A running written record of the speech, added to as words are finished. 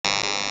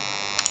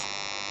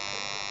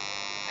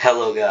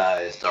Hello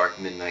guys,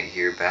 Dark Midnight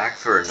here, back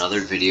for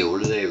another video.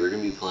 Today we're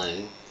going to be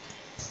playing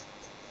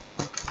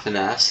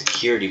FNAF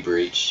Security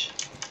Breach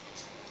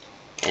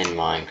in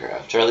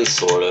Minecraft, or at least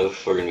sort of.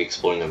 We're going to be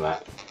exploring the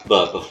map.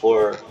 But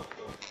before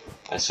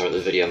I start the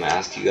video, I'm going to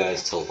ask you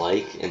guys to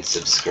like and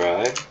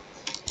subscribe.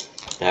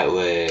 That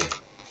way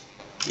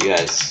you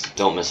guys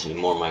don't miss any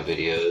more of my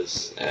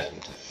videos,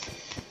 and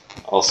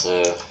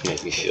also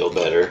make me feel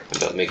better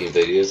about making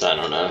videos. I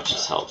don't know, it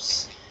just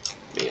helps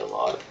me a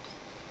lot.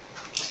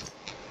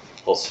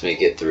 Helps me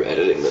get through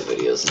editing the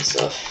videos and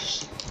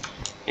stuff.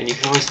 And you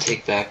can always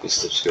take back a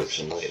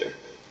subscription later.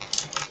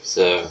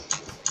 So,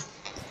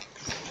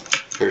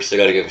 first I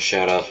gotta give a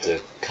shout out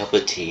to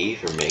CuppaTeaExe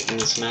for making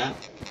this map.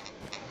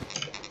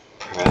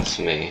 Perhaps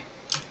me.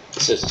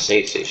 This is a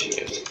save station.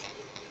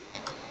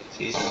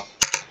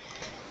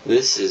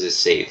 This is a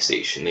save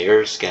station. They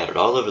are scattered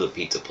all over the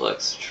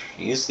Pizzaplex.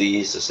 Use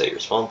these to set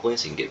your spawn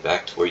points and get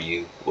back to where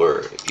you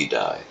were if you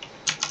die.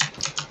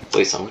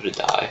 Wait, so I'm gonna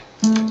die?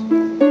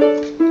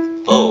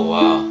 Oh,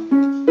 wow.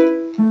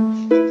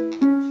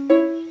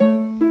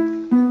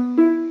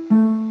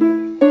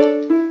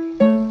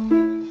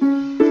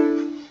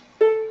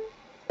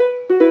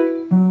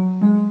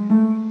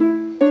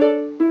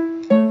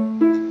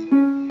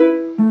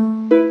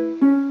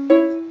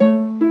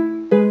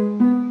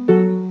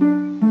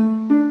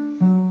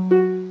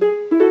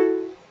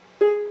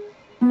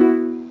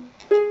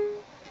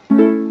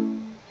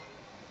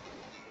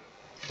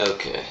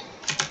 Okay.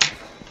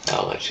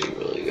 That was actually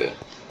really good.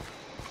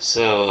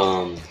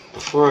 So,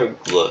 before I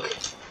look,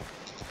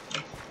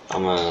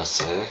 I'm gonna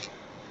say,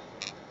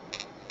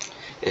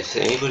 if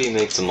anybody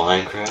makes a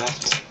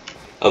Minecraft,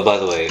 oh, by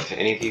the way, if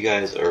any of you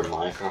guys are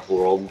Minecraft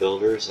world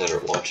builders that are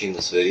watching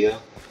this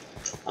video,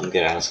 I'm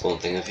gonna ask one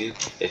thing of you.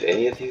 If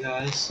any of you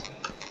guys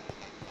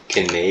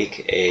can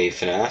make a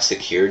FNAF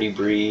Security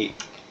Breach,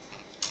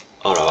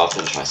 oh no, I'll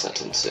finish my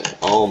sentence soon.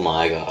 Oh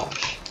my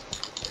gosh.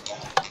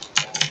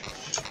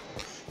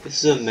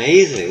 This is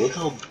amazing, look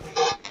how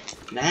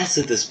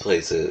massive this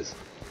place is.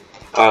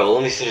 Alright, well,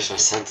 let me finish my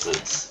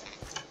sentence.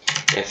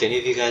 If any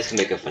of you guys can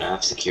make a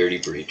FNAF Security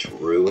Breach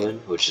Ruin,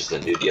 which is the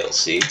new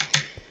DLC,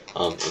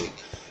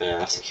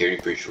 FNAF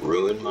Security Breach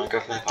Ruin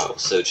Minecraft map, I will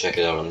so check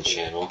it out on the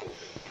channel.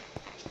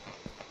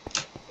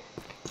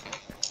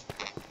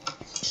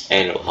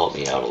 And it'll help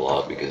me out a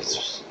lot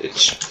because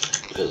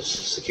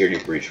Security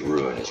Breach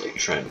Ruin is like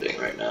trending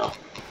right now.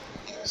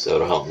 So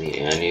it'll help me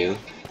and you.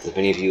 If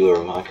any of you are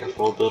Minecraft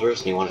world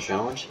builders and you want a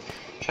challenge,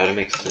 try to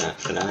make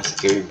FNAF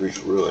Security Breach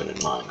Ruin in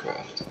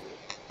Minecraft.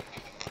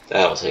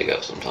 That'll take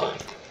up some time.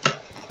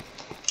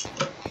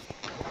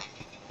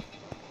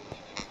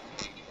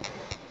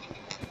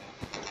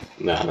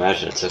 Man, I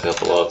imagine it took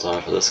up a lot of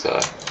time for this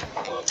guy.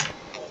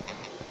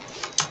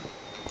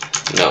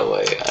 No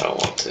way, I don't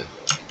want to.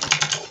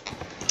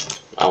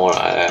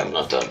 I'm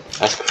not done.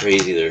 That's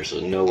crazy,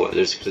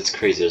 it's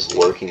crazy, there's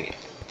working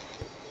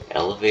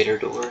elevator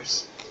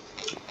doors.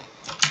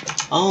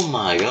 Oh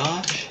my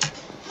gosh.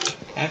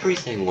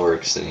 Everything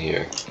works in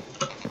here.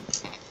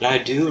 And I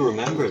do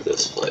remember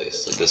this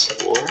place, like this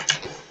floor.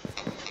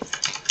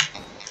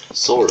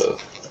 Sort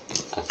of,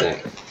 I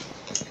think.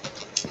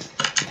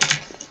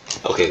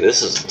 Okay,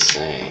 this is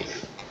insane.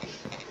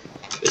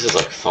 This is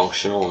like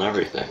functional and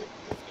everything.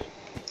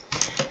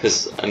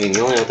 Because, I mean,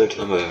 the only other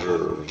time I've ever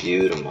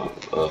reviewed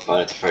a Five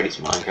Nights at Freddy's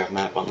Minecraft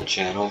map on the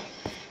channel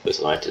was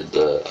when I did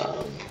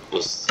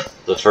was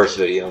the first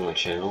video on my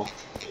channel.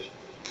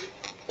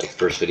 Like,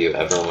 first video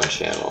ever on my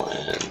channel,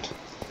 and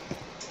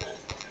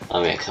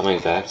I mean, coming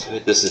back to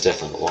it, this is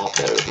definitely a lot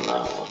better than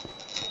that one.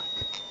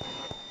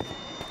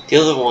 The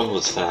other one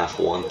was FNAF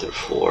 1 through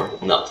 4.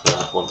 No,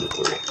 FNAF 1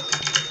 through 3.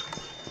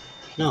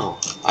 No,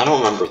 I don't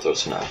remember if it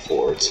was FNAF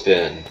 4. It's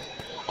been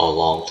a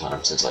long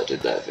time since I did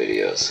that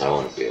video, so I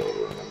want to be able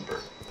to remember.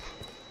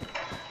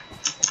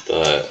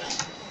 But,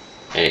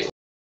 anyway.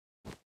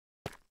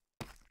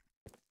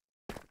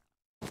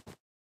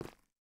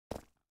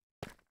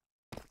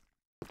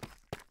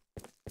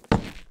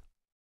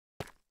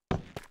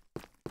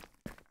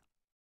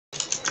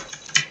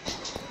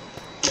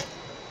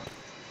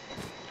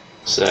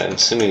 So I'm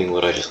assuming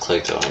what I just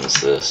clicked on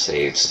is the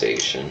save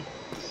station.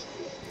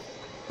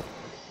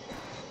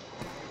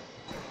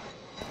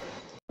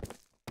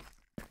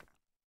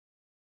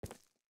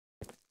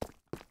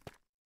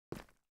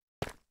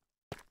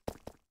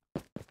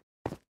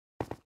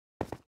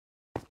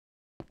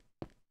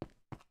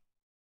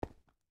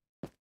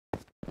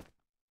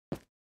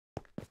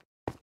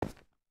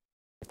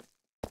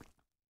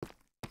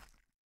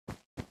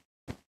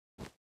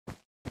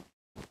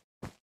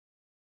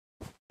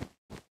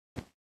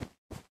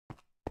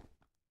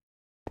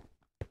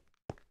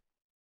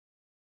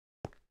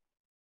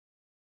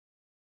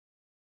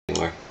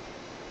 Anywhere.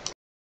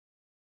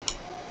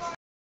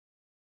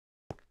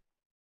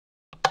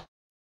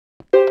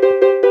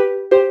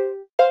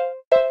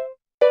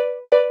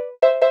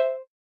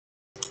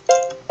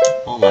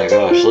 Oh my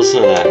gosh,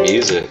 listen to that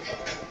music.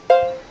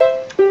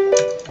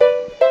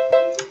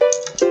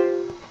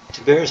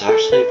 Do bears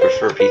actually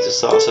prefer pizza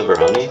sauce over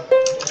honey?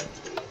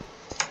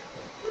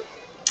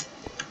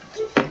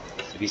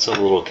 If you saw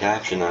the little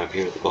caption that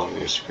appeared at the bottom of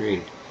your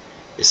screen,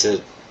 it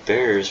said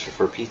bears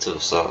prefer pizza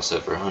sauce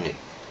over honey.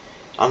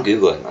 I'm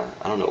googling that.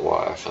 I don't know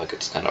why. I feel like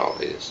it's kind of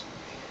obvious.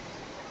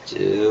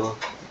 Do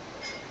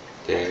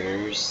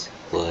bears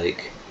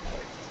like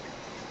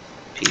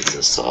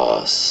pizza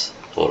sauce?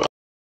 Hold on.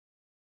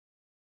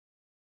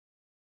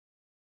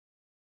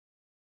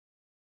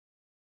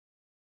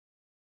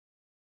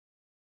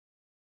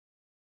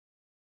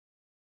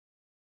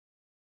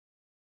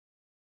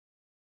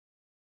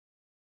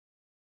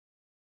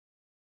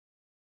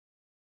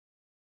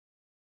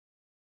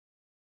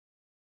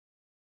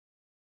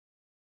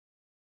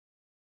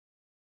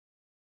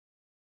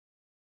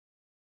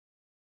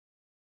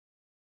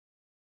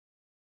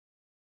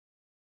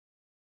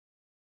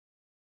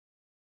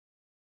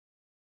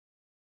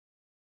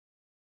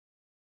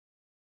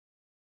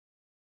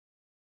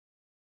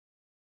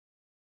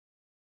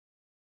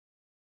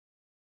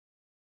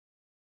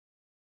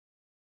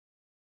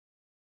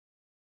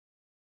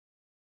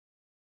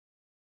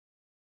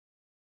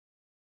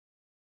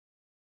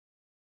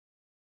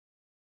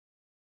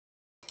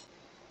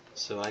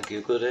 So I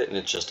googled it, and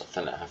it's just a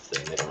FNAF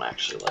thing. They don't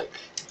actually like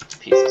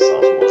pizza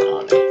sauce more than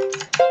honey.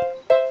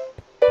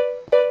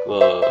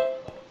 Whoa.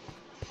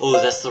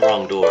 Oh, that's the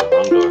wrong door.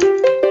 Wrong door.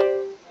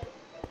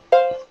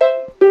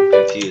 I'm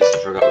confused. I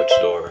forgot which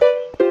door.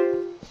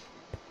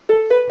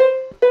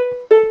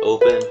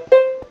 Open.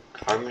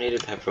 Carbonated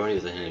pepperoni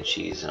with a hint of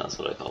cheese, and that's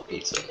what I call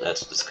pizza.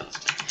 That's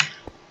disgusting.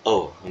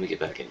 Oh, let me get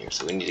back in here.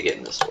 So we need to get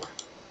in this door.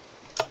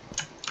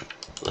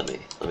 Let me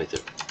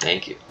through.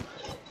 Thank you.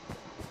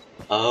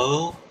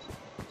 Oh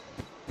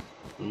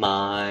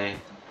my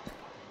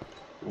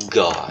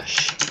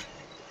gosh.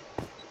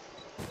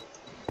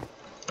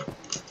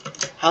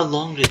 How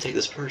long did it take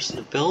this person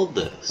to build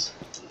this?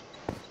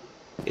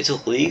 It's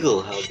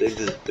illegal how big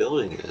this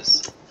building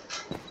is.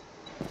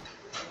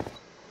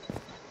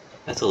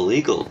 That's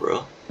illegal,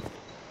 bro.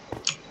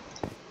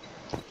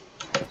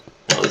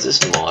 Oh, is this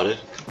modded?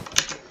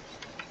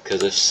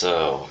 Because if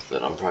so,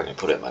 then I'm probably gonna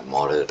put it in my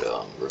modded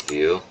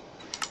review.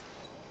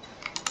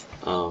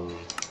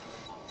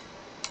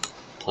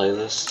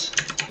 Playlist?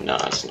 No,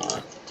 it's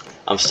not.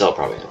 I'm still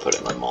probably gonna put it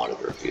in my modded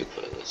review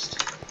playlist.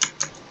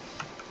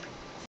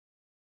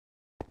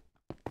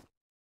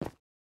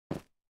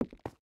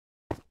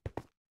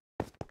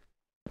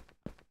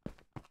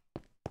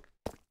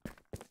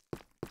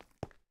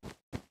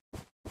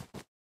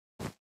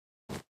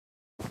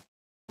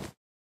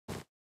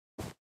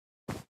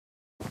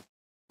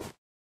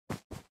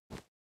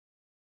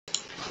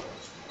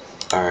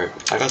 Alright,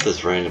 I got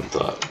this random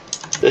thought.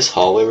 This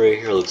hallway right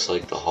here looks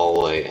like the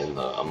hallway in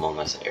the Among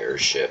Us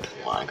airship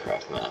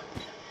Minecraft map.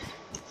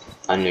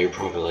 I know you're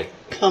probably like,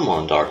 come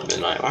on Dark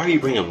Midnight, why are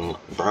you bringing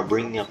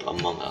up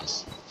Among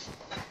Us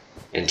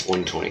in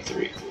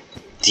 2023?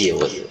 Deal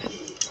with it.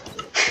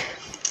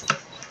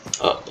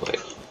 Oh,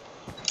 wait.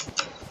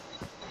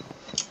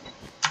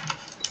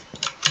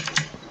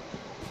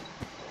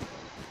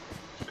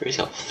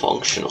 Crazy how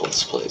functional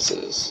this place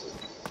is.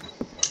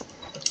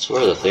 So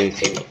where are the things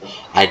people...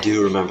 I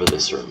do remember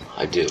this room.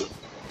 I do.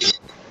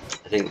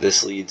 I think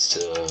this leads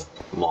to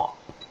Monty?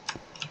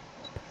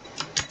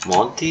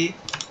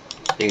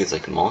 I think it's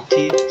like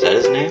Monty? Is that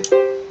his name?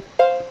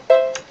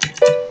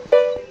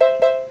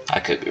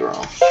 I could be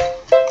wrong.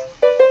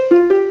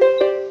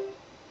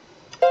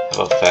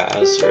 How about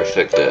Faz?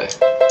 Terrific day.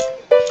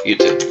 You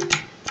too.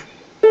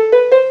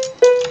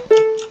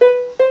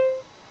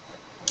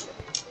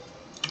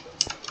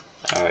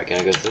 Alright, can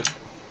I go through?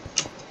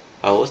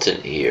 Oh, what's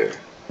in here?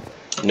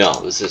 No,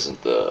 this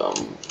isn't the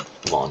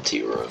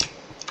Monty room.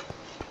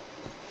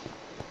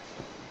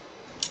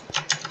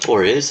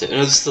 Or is it?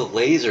 No, this is the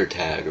laser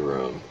tag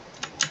room.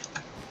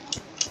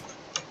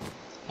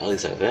 At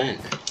least I think.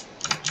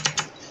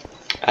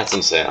 That's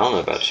insane. I don't know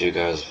about you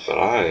guys, but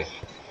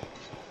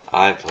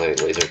I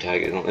played laser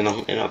tag in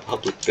a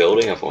public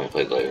building. I've only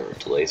played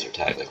laser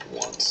tag like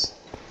once,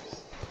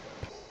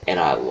 and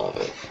I love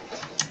it.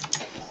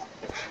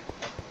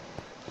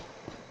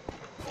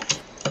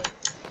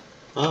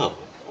 Oh.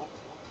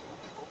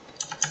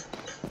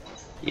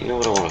 You know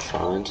what I want to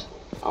find?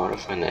 I want to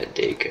find that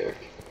daycare.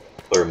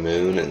 Where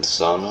Moon and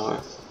Sun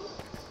are.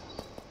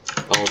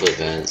 All the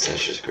events,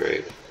 that's just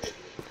great.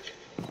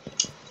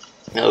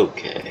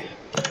 Okay.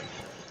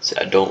 See,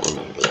 I don't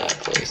remember that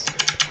place.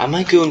 I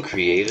might go in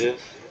creative.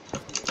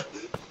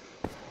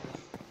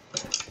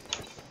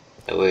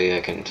 That way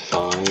I can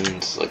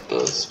find, like,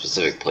 the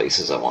specific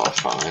places I want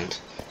to find.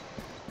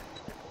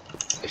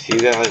 If you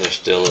guys are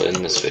still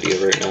in this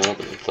video right now, then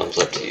thumbs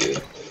up to you.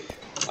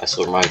 I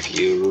swear my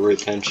viewer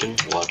retention,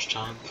 watch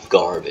time,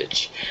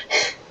 garbage.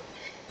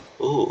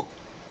 Ooh,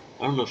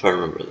 I don't know if I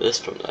remember this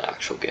from the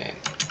actual game.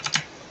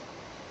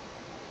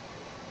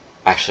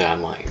 Actually, I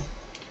might.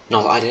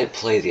 No, I didn't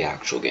play the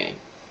actual game,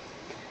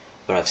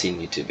 but I've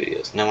seen YouTube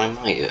videos. Now I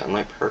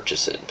might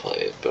purchase it and play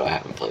it, but I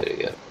haven't played it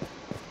yet.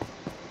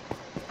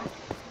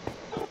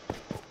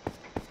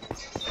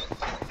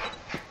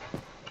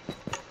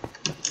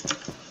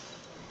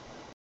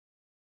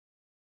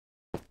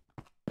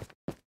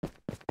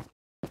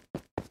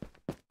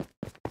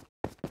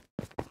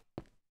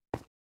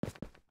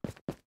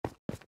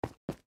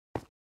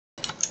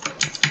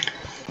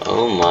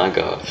 Oh my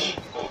gosh.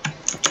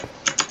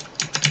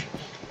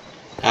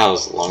 That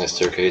was the longest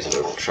staircase I've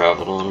ever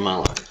traveled on in my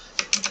life.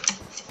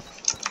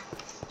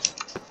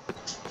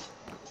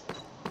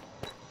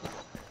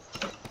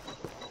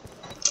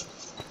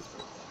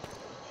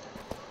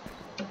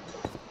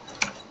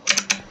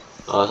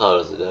 Oh, I thought it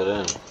was a dead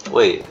end.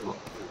 Wait.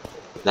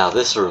 Now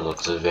this room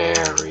looks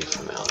very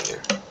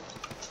familiar.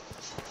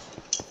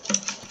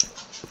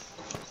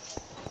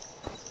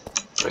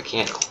 But I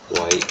can't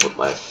quite put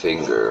my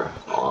finger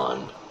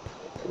on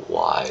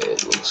why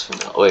it looks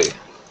familiar. Wait.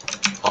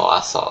 Oh,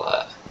 I saw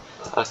that.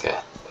 Okay.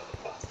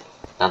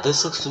 Now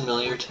this looks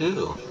familiar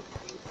too.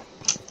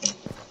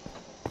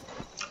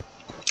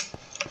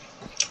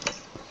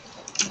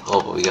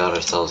 Oh, but we got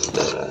ourselves a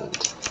dead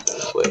end.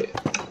 Wait.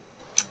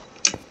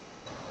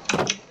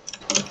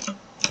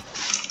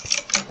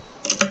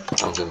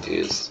 I'm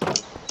confused.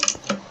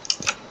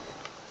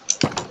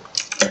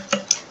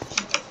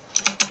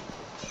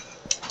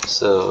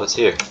 So, what's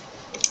here?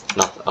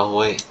 Nothing. Oh,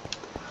 wait.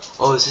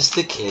 Oh, is this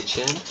the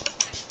kitchen?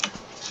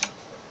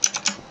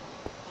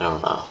 I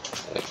don't know.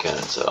 I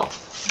can't tell.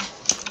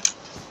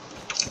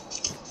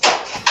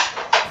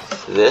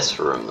 This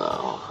room,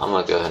 though. I'm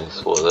gonna go ahead and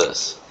explore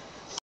this.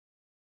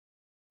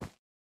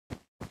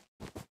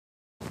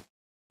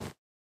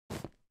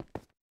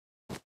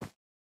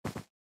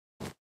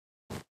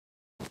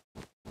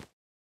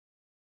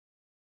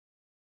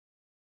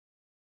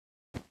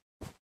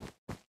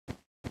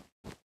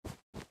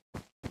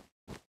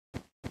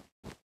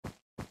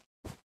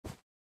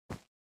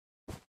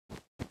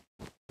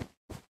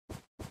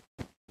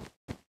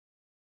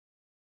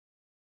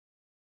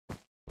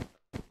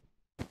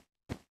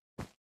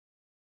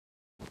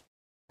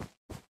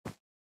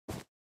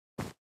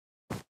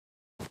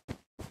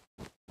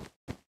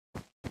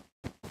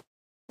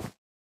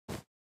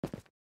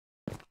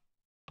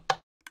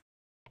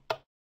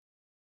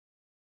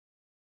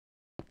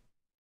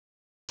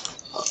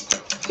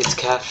 It's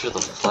capture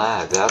the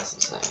flag, that's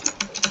insane.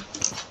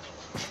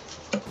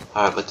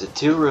 Alright, but the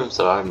two rooms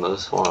that I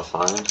most want to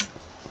find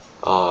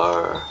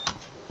are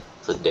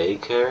the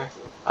daycare.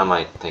 I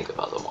might think of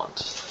other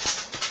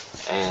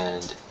ones.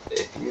 And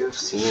if you've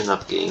seen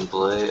enough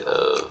gameplay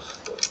of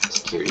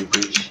Security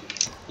Breach,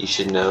 you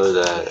should know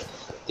that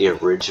the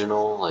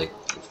original, like,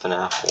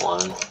 FNAF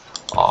 1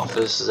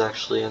 office is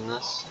actually in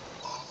this.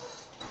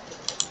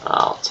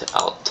 I'll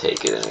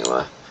take it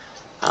anyway.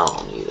 I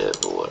don't need it,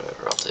 but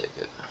whatever, I'll take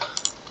it.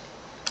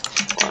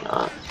 Why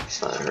not?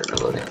 It's not hurt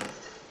nobody.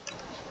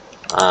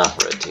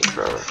 Red team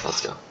forever.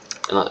 Let's go.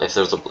 And if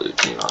there's a blue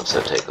team, I'll just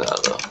take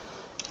that though.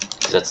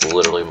 Because that's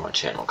literally my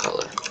channel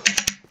color.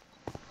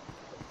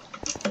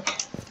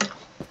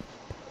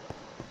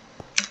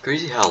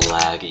 Crazy how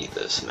laggy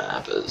this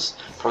map is.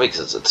 Probably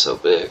because it's so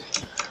big.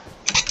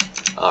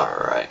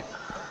 Alright.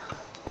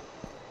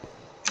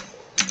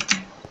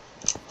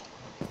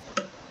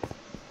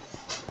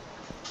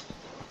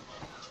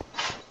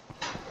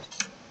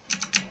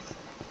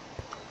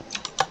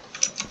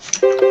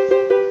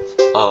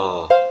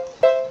 Oh,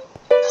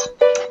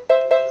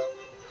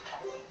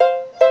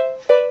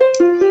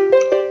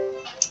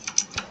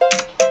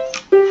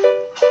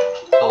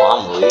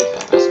 I'm leaving.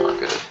 That's not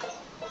good.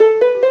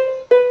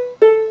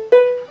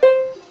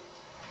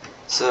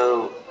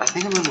 So, I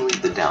think I'm going to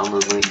leave the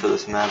download link for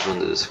this map in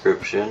the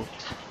description.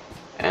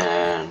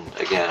 And,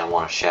 again, I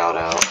want to shout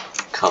out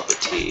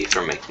CuppaTeaExe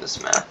for making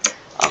this map.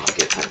 I'm going to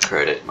give him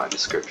credit in my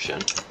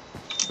description.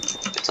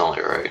 It's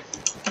only right,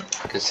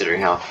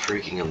 considering how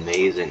freaking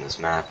amazing this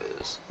map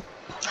is.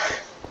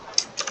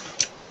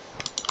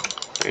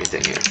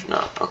 Anything here?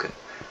 No, okay.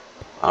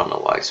 I don't know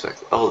why I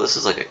expected. Oh, this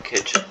is like a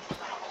kitchen.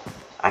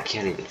 I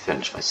can't even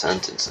finish my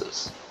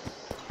sentences.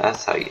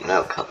 That's how you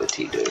know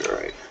CuppaTeaExe did it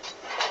right.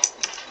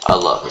 I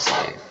love his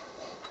name.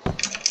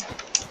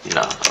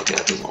 No, okay,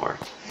 that doesn't work.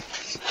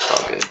 It's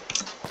all good.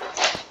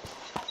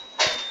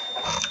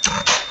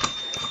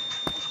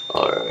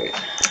 Alright.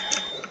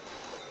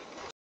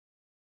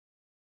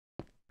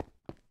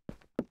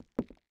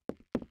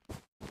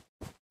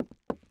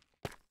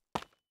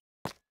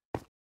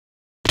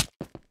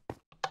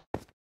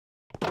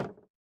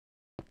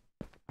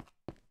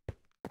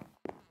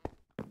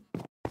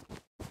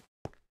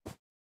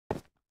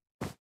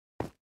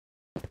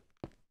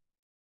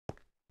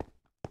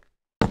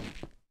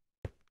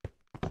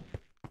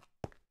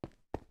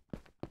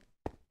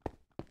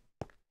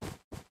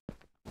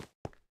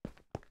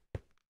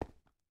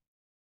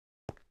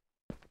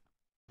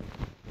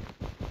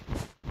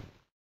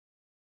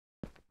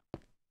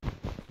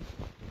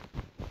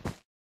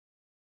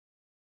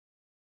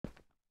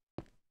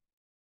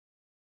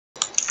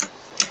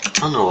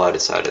 I don't know why I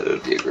decided it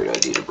would be a great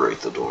idea to break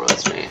the door.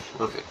 That's me.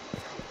 Okay.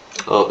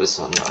 Oh, it's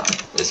not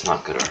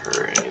gonna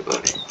hurt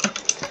anybody.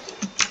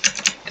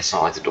 It's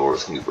not like the door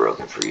is gonna be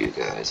broken for you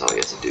guys. All you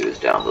have to do is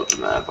download the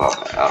map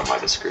out of my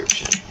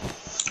description.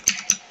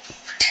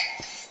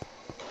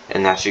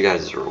 And that's you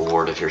guys'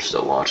 reward if you're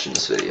still watching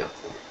this video.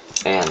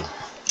 And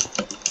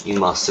you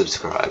must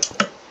subscribe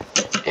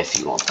if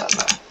you want that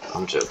map.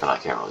 I'm joking, I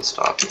can't really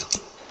stop you.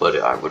 But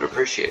I would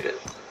appreciate it.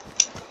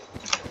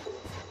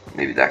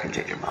 Maybe that can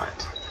change your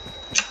mind.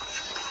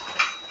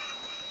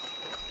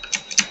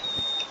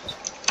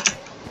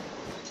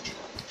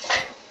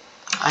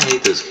 I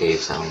hate those cave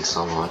sounds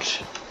so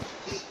much.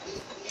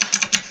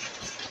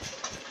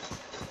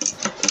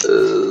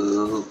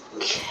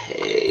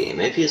 Okay,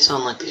 maybe it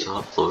sounds like the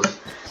top floor.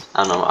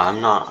 I don't know.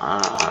 I'm not.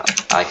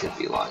 I could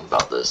be lying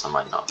about this. I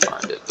might not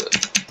find it,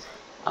 but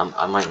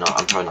I might not.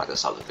 I'm probably not gonna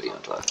stop the video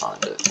until I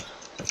find it.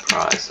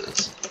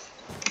 Prizes.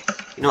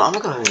 You know, I'm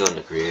gonna go ahead and go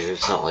into creative.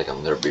 It's not like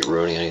I'm gonna be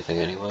ruining anything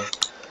anyway.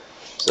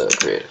 So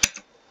creative.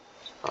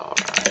 All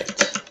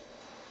right.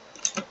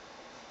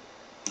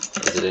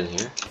 Is it in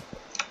here?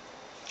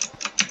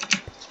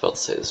 I was about to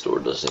say this door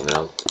doesn't even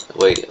have.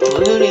 Wait.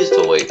 Who needs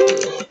to wait for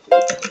this?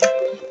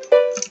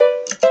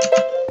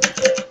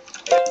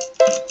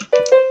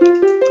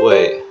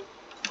 Wait.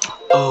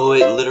 Oh,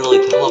 it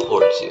literally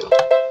teleports you.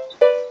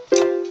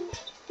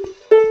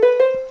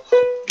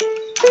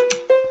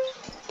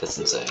 That's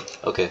insane.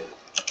 Okay.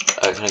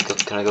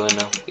 Can I go in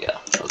now? Yeah.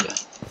 Okay.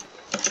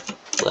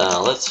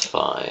 Well, let's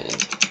find.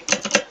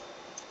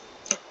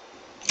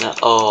 Now,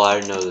 oh, I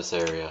know this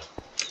area.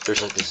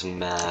 There's like this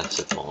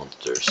massive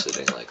monster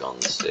sitting like on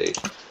the stage.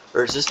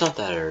 Or is this not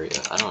that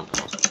area? I don't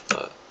know,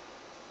 but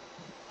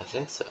I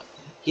think so.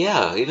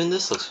 Yeah, even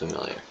this looks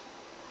familiar.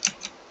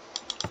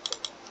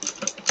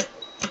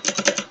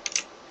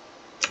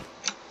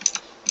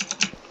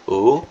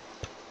 Ooh,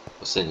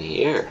 what's in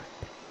here?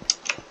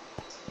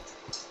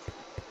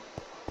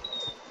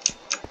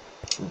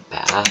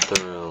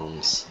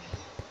 Bathrooms.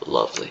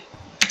 Lovely.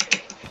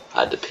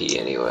 I had to pee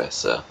anyway,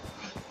 so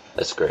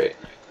that's great.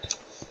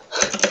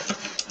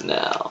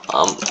 Now,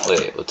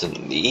 wait, what's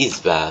in these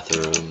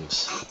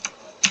bathrooms?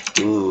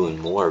 Ooh, and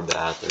more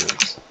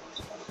bathrooms.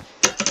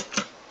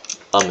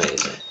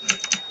 Amazing.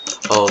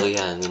 Oh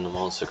yeah, and then the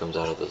monster comes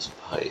out of those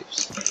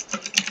pipes.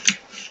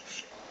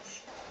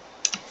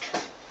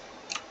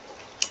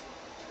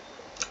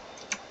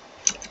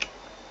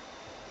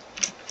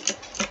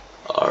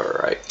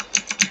 Alright.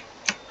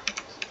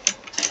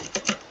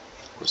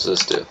 What's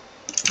this do?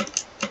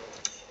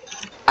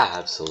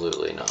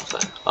 Absolutely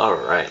nothing.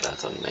 Alright,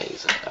 that's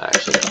amazing.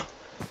 Actually, no.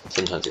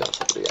 Sometimes you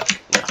gotta flip it out.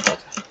 No,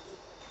 okay.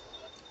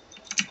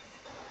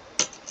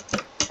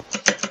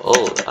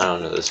 Oh, I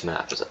don't know, this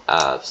map is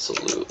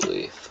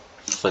absolutely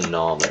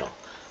phenomenal.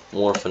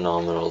 More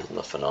phenomenal than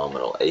the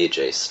phenomenal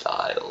AJ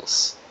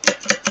Styles.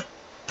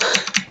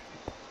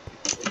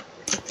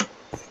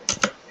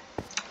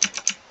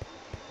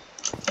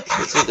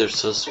 Looks like there's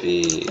supposed to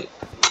be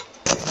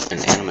an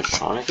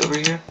animatronic over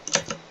here.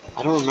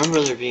 I don't remember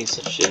there being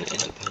such an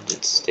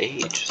independent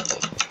stage,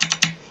 though.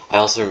 I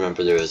also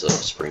remember there was a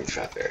spring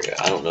trap area.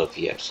 I don't know if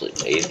he actually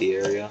made the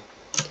area.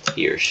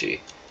 He or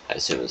she. I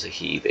assume it's a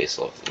he based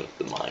off of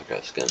the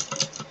Minecraft skin.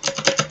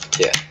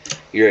 Yeah,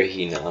 you're a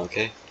he now,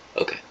 okay?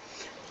 Okay.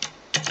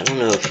 I don't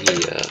know if he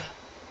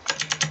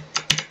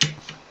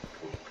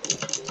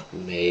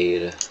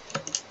made.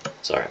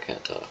 Sorry, I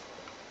can't talk.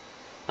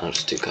 I'm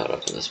just too caught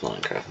up in this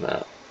Minecraft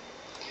map.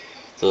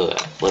 The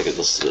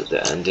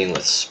ending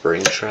with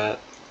Springtrap.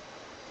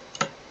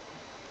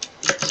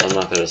 So I'm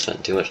not gonna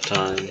spend too much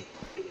time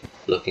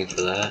looking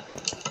for that.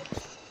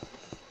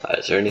 Alright,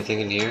 is there anything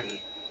in here?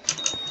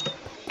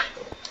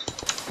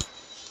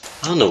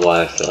 I don't know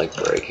why I feel like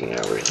breaking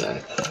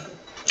everything.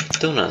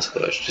 Don't ask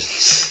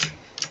questions.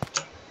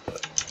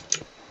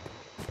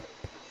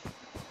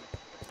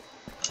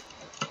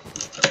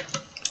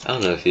 I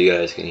don't know if you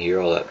guys can hear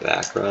all that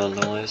background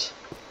noise.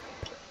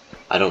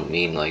 I don't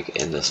mean like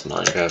in this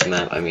Minecraft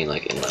map, I mean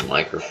like in my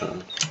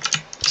microphone.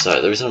 Sorry,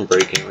 the reason I'm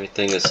breaking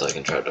everything is so I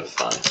can try to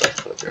find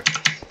stuff quicker.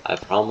 I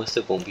promise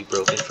it won't be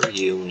broken for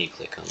you when you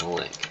click on the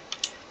link.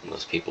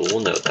 Most people will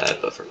know that,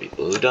 but for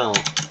people who don't,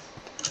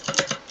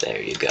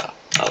 there you go.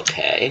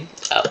 Okay,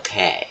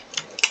 okay.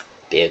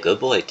 Be a good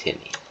boy,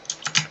 Timmy.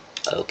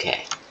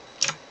 Okay.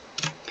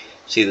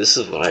 See, this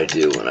is what I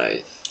do when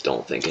I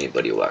don't think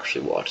anybody will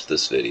actually watch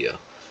this video.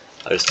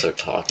 I just start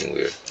talking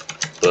weird,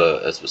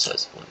 but that's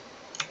besides the point.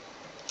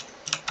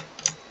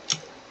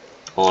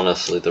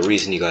 Honestly, the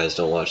reason you guys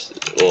don't watch,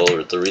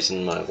 or the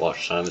reason my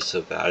watch time is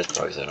so bad is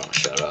probably because I don't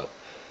shut up.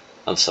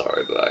 I'm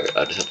sorry, but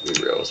I just have to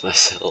be real with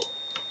myself.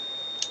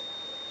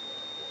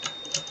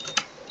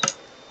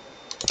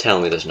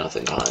 Tell me there's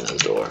nothing behind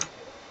this door.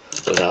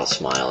 Without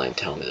smiling,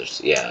 tell me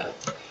there's, yeah.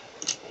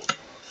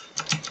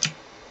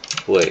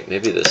 Wait,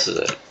 maybe this is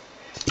it.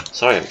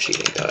 Sorry I'm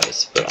cheating,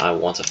 guys, but I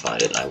want to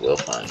find it, and I will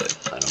find it.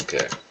 I don't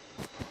care.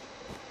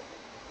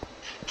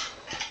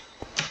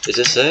 Is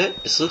this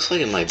it? This looks like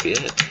it might be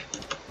it.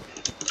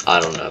 I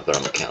don't know, but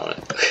I'm gonna count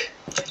it.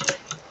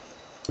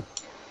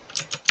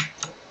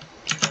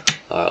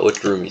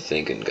 Which room you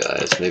thinking,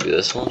 guys? Maybe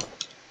this one?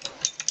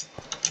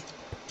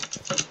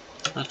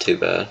 Not too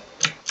bad.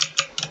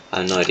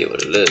 I have no idea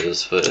what it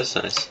is, but it's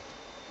nice.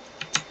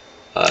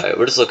 Alright,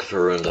 we're just looking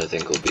for rooms I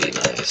think will be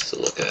nice to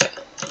look at.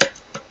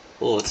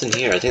 Oh, what's in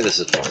here? I think this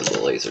is part of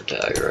the laser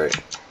tag, right?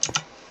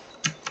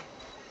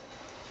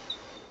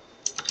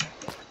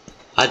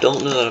 I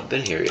don't know that I've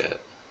been here yet.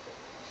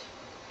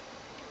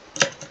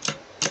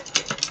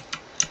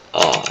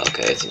 Oh,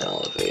 okay, it's an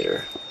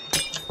elevator.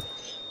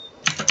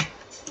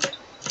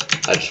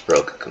 I just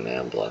broke a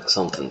command block.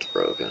 Something's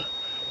broken.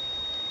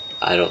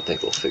 I don't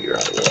think we'll figure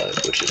out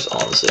what, which is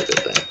honestly a good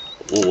thing.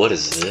 Well, what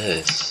is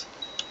this?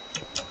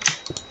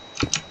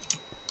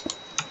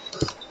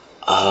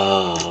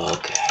 Oh,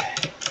 okay.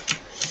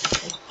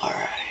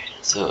 Alright,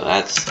 so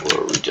that's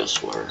where we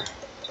just were.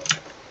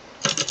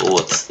 Well,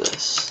 what's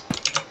this?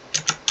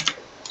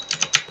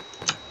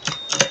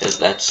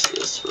 That's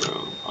this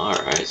room.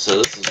 Alright,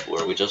 so this is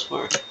where we just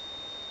were.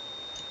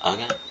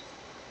 Okay.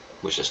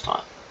 Which is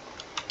fine.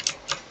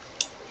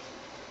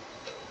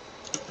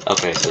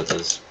 Okay, so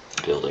this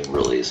building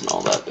really isn't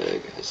all that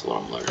big, is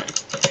what I'm learning.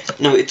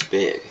 No, it's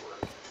big.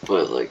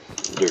 But, like,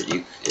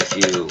 if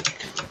you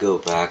go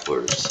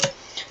backwards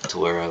to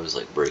where I was,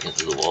 like, breaking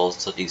through the walls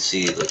and stuff, you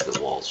see, like,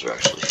 the walls are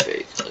actually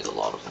fake. Like, a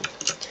lot of them.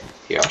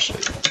 Here, I'll show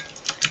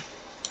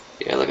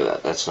you. Yeah, look at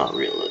that. That's not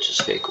real. It's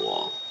just fake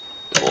wall.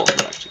 The wall's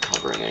not actually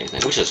covering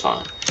anything, which is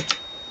fine.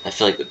 I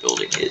feel like the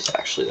building is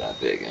actually that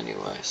big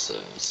anyway, so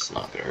it's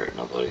not gonna hurt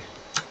nobody.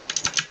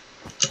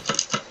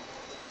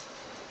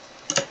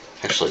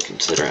 Actually,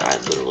 considering I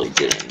literally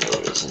didn't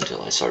notice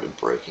until I started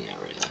breaking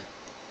everything.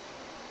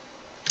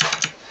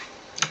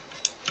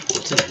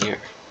 What's in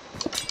here?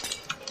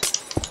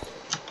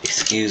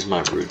 Excuse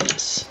my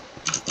rudeness.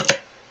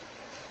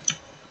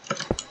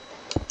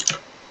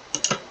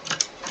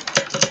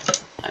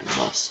 I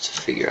must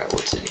figure out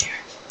what's in here.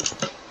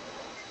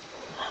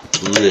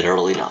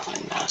 Literally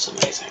nothing. That's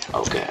amazing.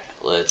 Okay,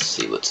 let's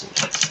see what's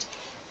next.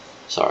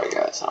 Sorry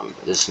guys,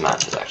 this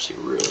map is actually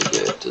really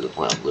good to the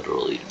point I'm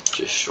literally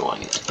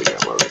destroying it to figure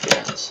out where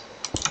everything is.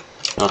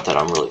 Not that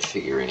I'm really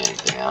figuring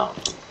anything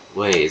out.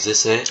 Wait, is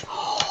this it?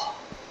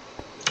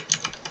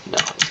 No,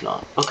 it's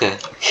not. Okay.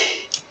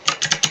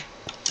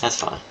 That's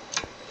fine.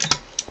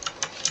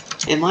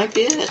 It might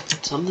be it.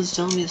 Something's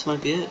telling me this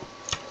might be it.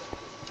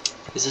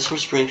 Is this where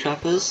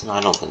Springtrap is? No, I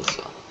don't think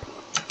so.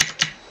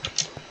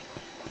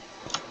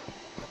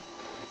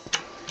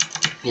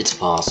 It's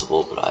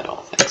possible, but I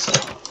don't think so.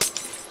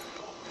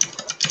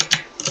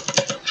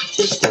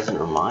 It just doesn't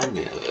remind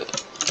me of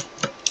it.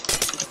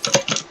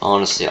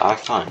 Honestly, I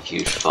find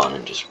huge fun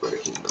in just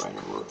breaking the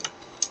random room.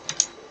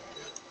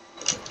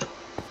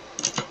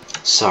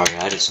 Sorry,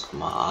 I just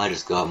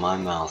got my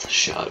mouth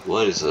shut.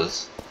 What is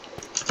this?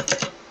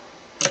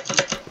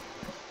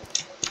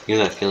 You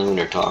know that feeling when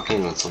you're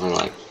talking when something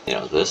like, you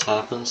know, this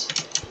happens?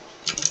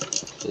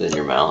 And then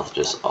your mouth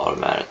just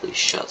automatically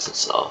shuts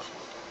itself.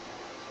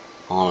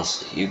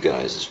 Honestly, you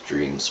guys'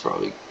 dream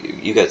probably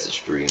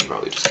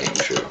just came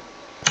true.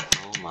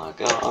 Oh my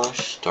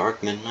gosh,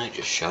 Dark Midnight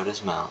just shut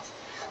his mouth.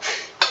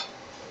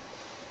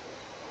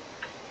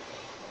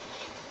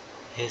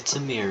 It's a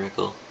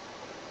miracle.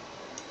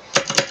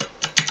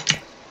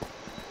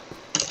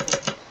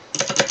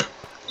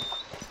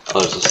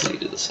 Oh, does this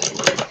lead to the same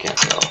room? I can't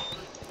tell.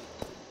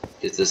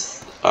 Is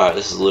this... Alright,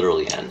 this is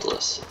literally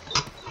endless.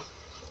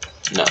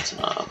 No, it's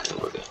not. Okay,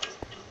 we're good.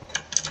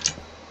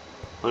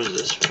 What is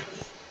this room?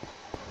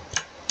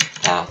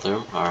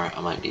 Bathroom. Alright,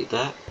 I might need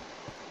that.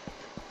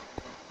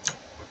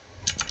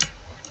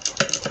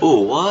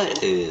 Ooh,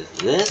 what is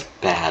this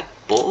bad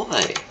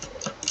boy?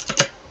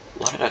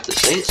 Why did I have to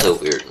say it so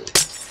weirdly?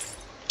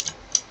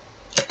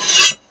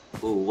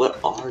 Ooh, what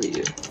are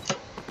you?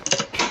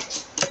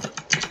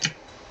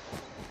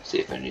 See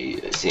if any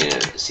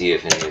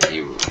of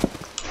you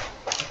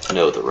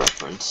know the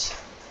reference.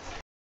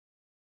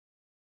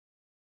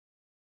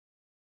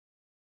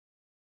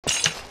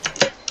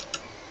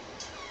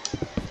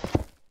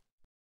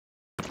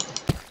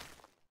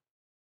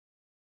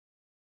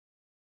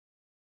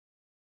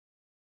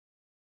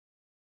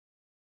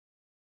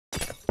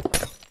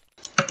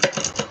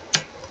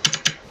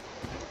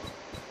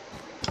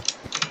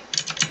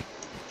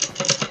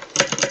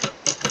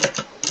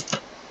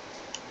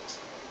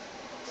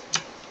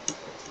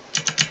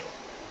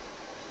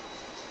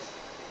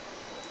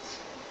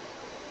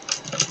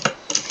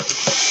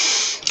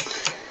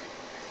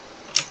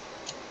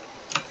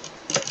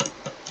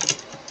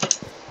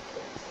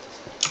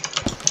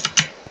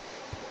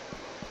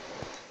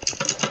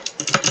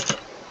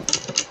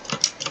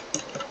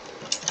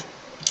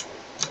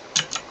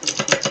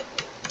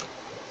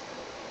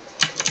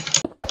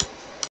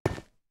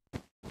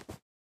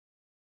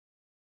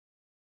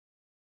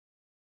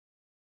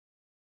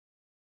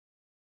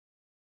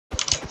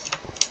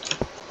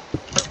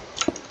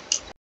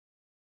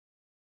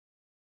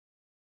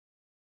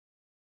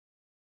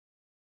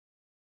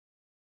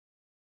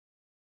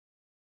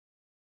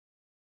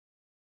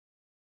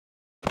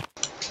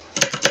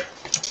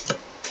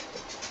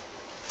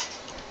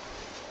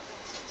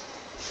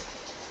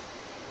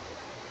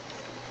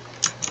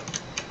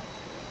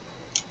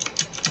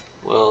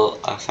 Well,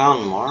 I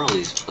found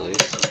Marley's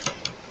place.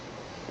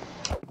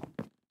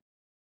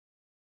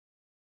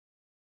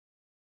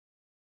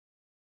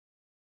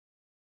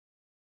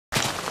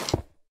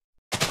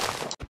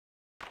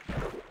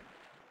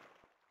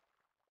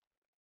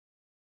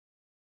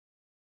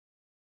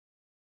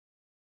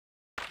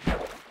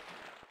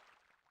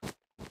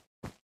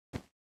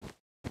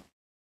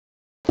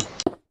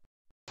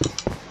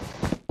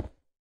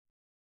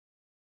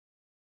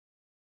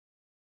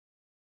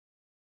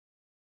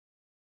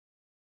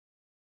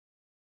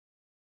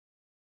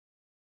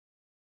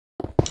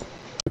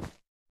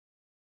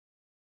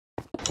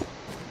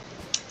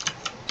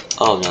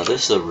 Oh, now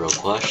this is a real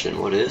question.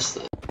 What is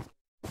this?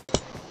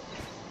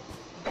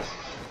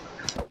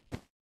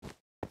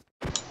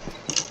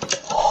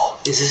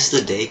 Is this the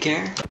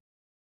daycare?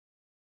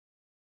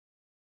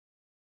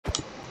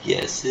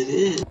 Yes, it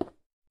is.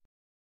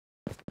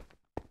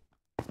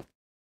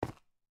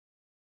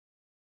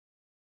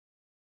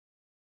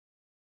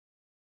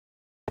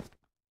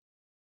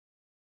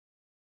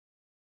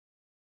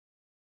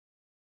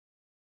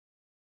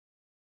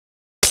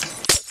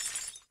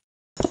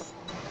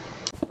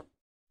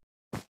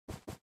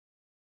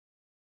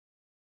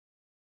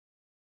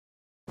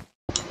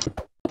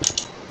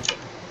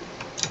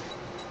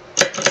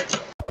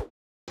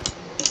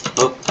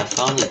 Oh, I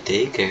found a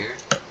daycare.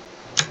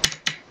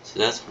 So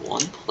that's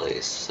one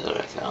place that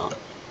I found.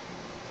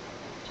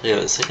 So yeah,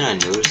 the second I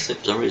noticed it,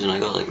 for some reason I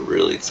got like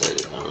really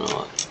excited. I don't know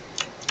why.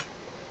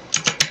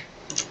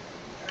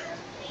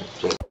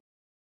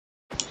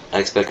 I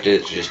expected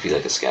it to just be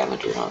like a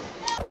scavenger hunt.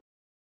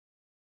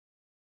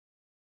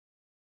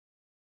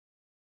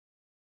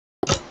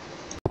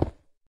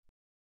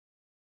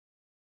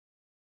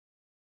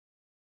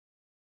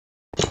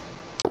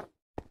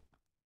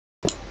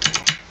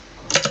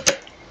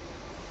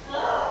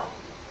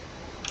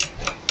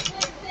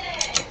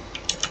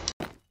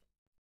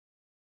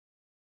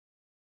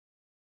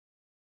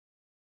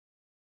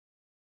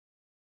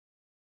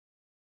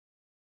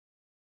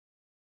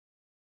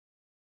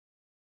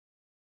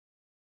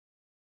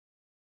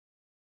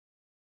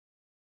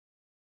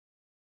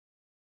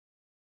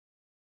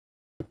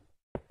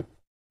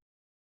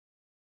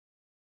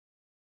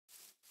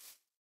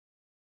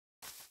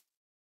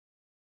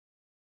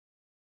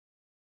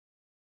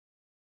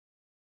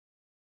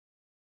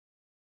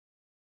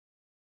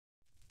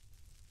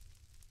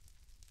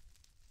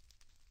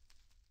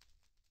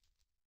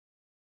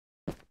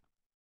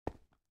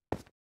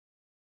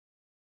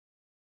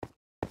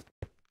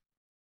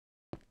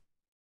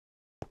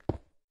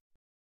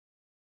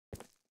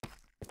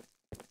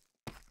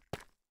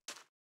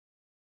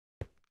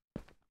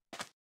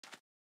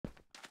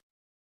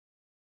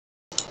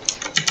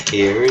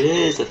 Here it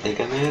is. I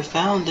think I may have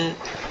found it.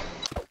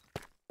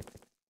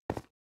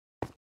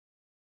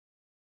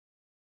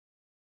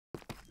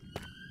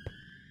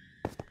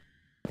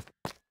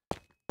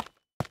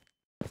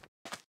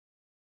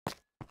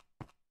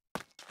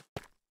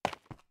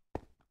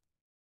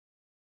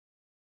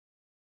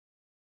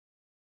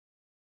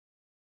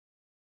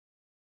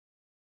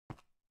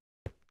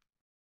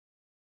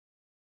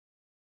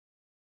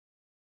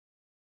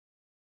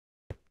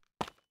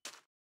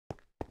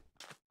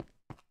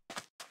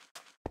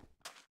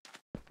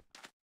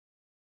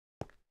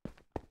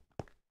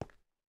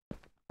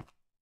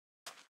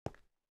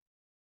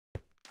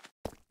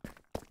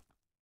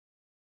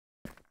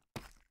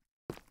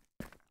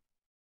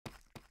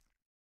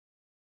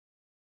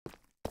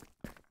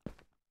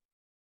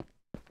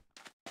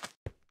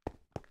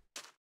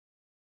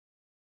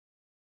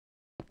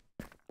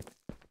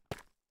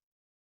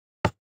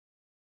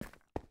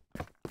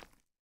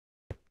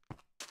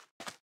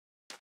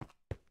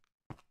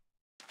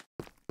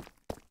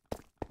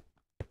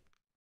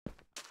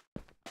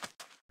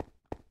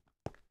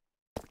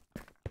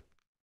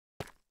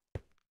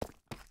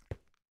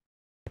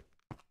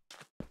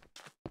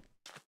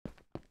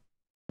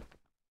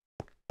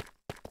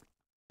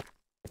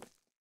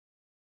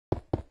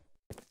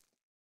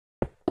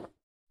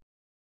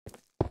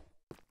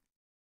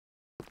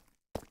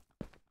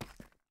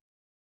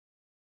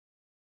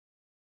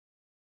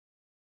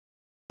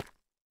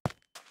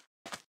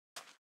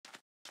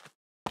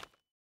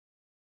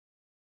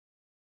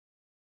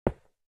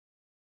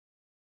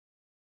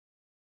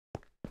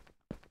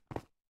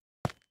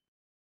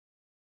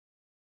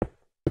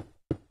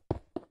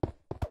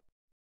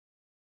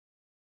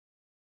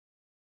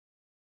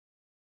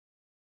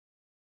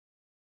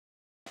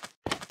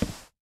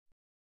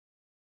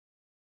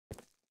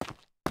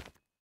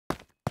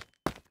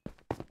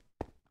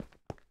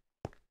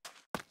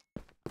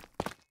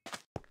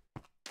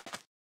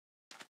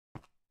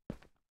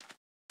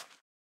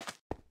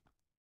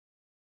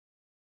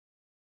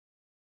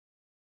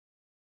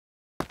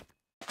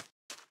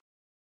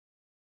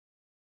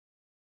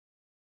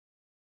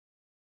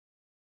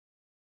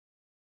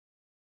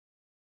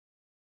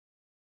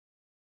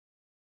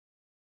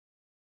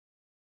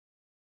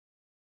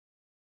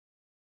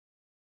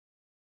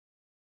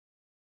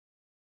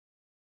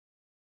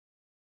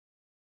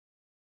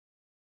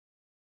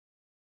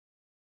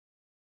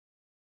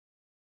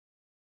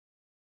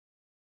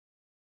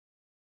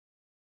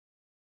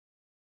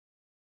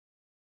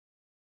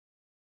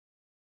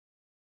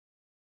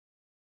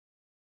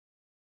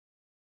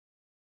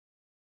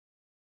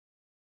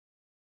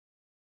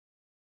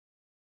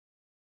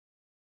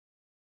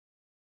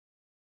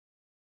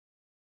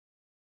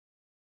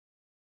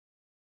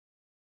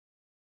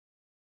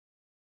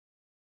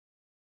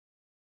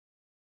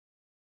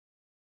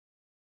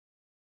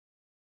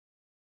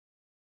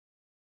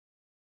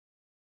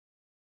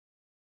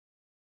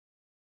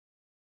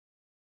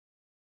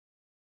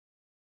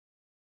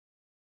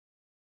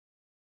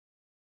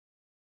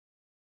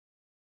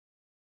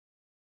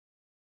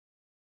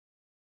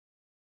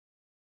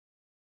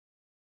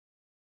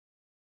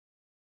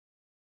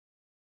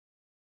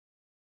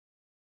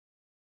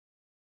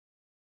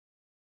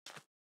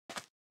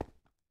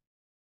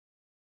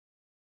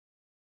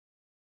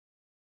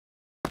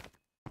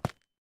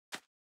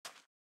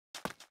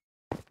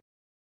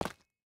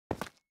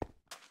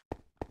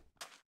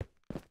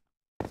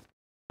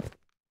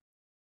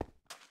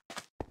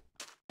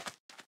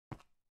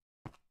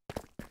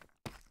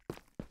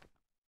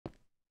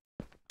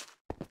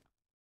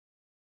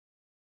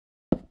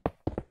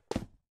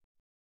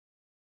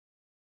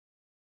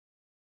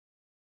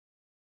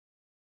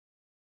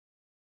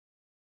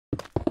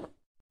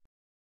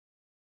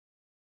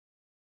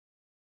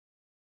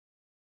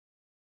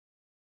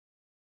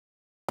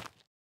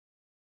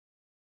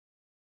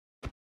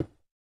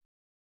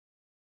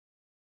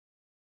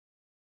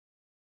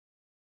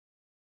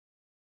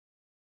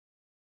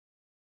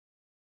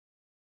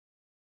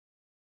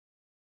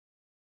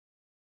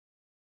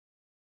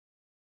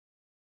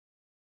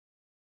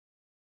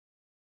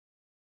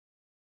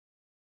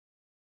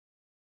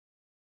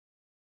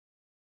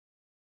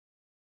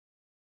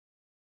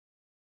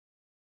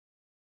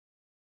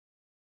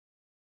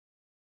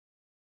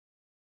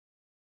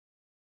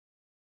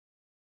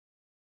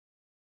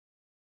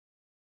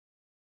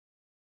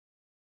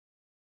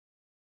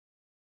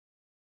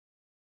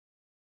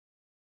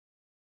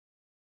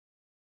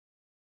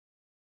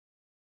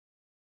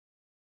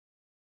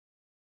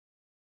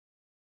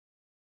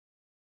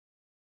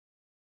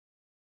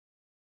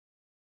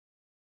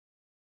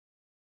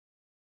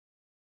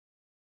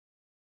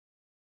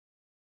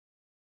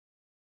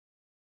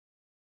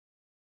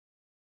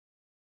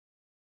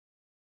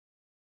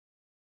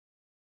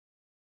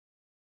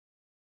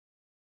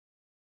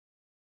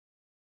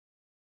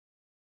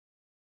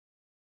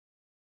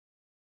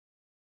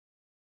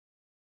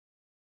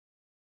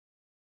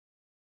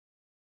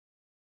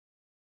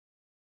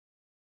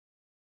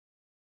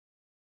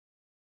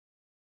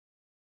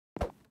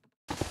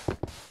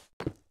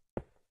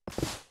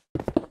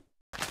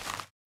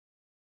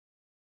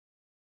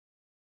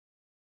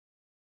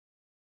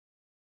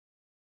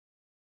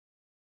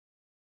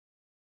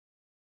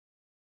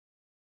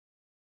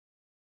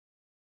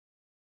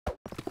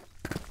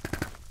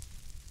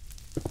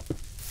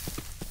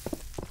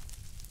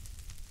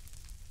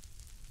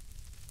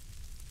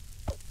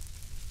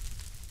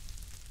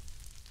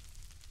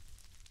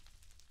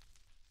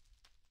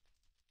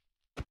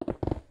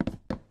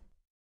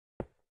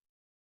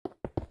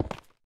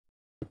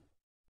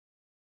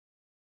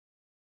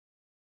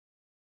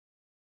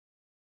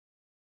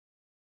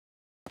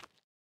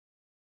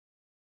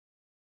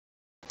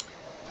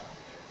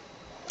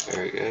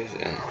 Alright guys,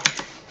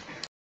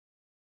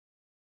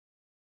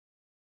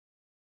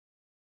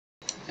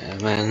 I'm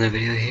gonna end the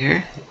video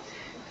here.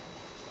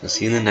 I'll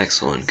see you in the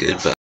next one.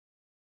 Goodbye.